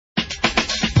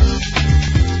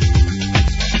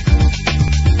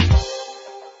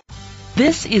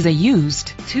This is a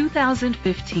used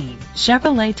 2015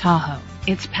 Chevrolet Tahoe.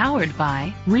 It's powered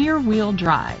by rear-wheel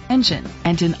drive engine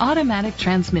and an automatic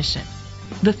transmission.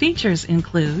 The features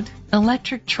include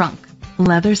electric trunk,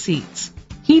 leather seats,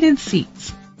 heated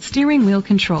seats, steering wheel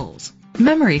controls,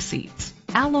 memory seats,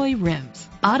 alloy rims,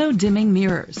 auto-dimming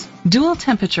mirrors, dual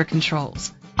temperature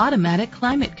controls, automatic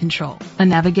climate control, a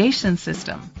navigation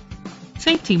system.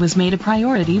 Safety was made a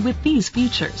priority with these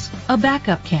features: a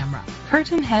backup camera,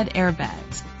 curtain head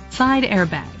airbags, side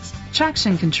airbags,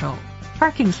 traction control,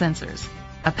 parking sensors,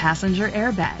 a passenger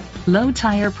airbag, low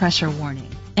tire pressure warning,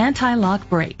 anti-lock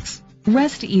brakes.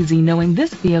 Rest easy knowing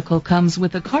this vehicle comes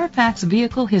with a Carfax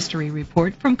Vehicle History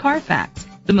Report from Carfax,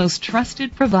 the most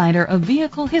trusted provider of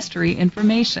vehicle history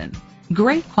information.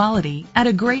 Great quality at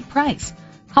a great price.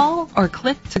 Call or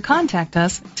click to contact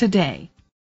us today.